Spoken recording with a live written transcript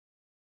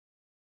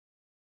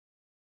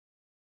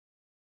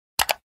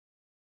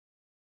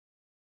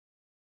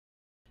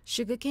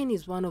Sugarcane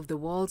is one of the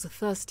world's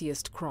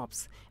thirstiest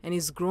crops and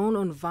is grown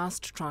on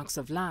vast tracts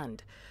of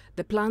land.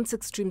 The plant's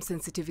extreme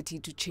sensitivity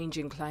to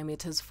changing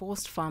climate has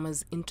forced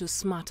farmers into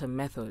smarter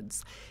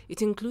methods.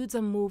 It includes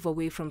a move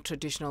away from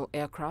traditional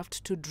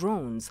aircraft to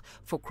drones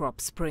for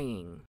crop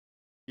spraying.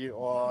 We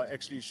are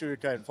actually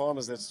sugarcane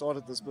farmers that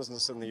started this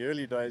business in the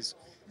early days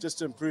just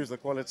to improve the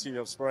quality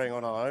of spraying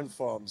on our own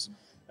farms.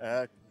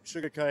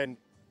 Sugarcane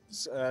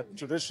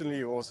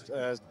traditionally, or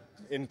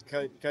in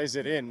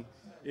KZN,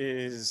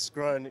 is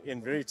grown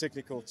in very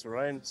technical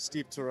terrain,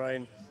 steep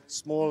terrain,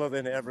 smaller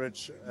than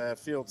average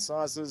field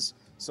sizes,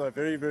 so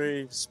very,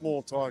 very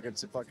small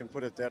targets, if I can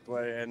put it that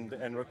way,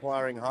 and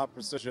requiring high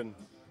precision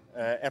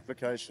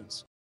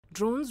applications.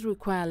 Drones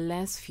require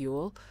less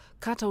fuel,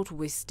 cut out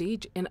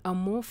wastage, and are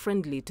more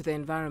friendly to the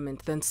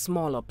environment than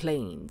smaller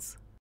planes.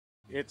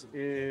 It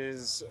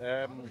is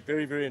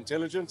very, very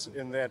intelligent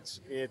in that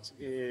it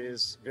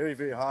is very,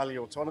 very highly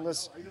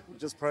autonomous. You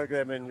just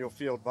program in your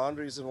field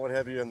boundaries and what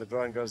have you, and the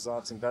drone goes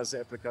out and does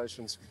the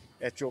applications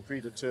at your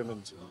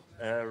predetermined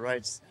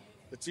rates.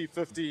 The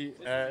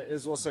T50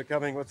 is also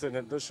coming with an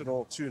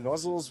additional 2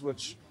 nozzles,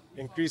 which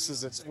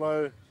increases its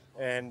flow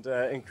and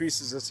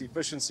increases its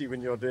efficiency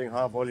when you're doing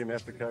high volume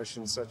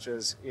applications such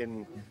as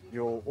in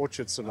your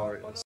orchard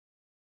scenarios.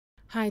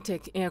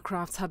 High-tech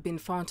aircrafts have been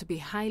found to be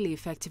highly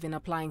effective in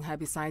applying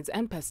herbicides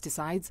and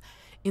pesticides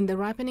in the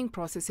ripening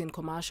process in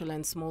commercial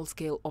and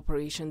small-scale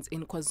operations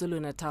in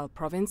KwaZulu-Natal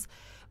province,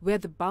 where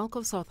the bulk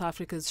of South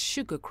Africa's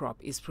sugar crop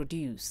is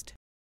produced.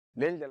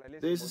 There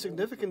is a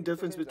significant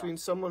difference between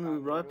someone who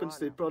ripens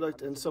their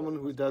product and someone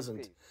who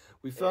doesn't.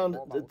 We found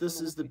that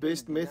this is the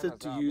best method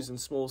to use in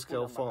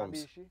small-scale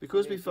farms,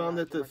 because we found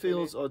that the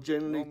fields are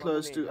generally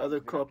close to other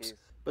crops.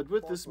 But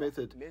with this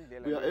method,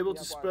 we are able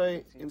to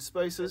spray in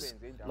spaces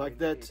like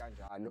that.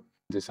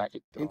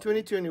 In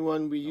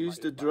 2021, we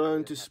used a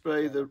drone to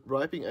spray the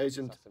ripening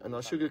agent on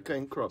our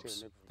sugarcane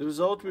crops. The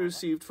result we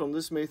received from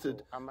this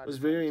method was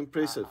very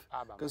impressive,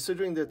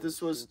 considering that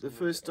this was the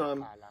first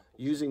time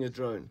using a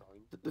drone.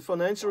 The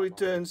financial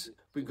returns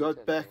we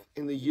got back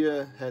in the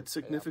year had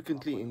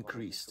significantly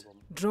increased.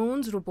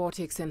 Drones,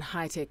 robotics and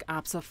high-tech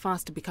apps are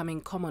fast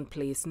becoming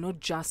commonplace not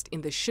just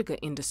in the sugar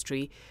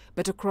industry,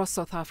 but across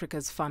South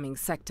Africa's farming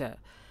sector.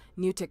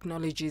 New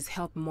technologies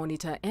help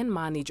monitor and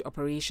manage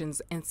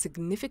operations and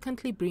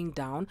significantly bring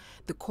down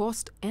the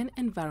cost and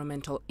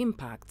environmental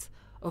impacts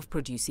of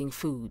producing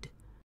food.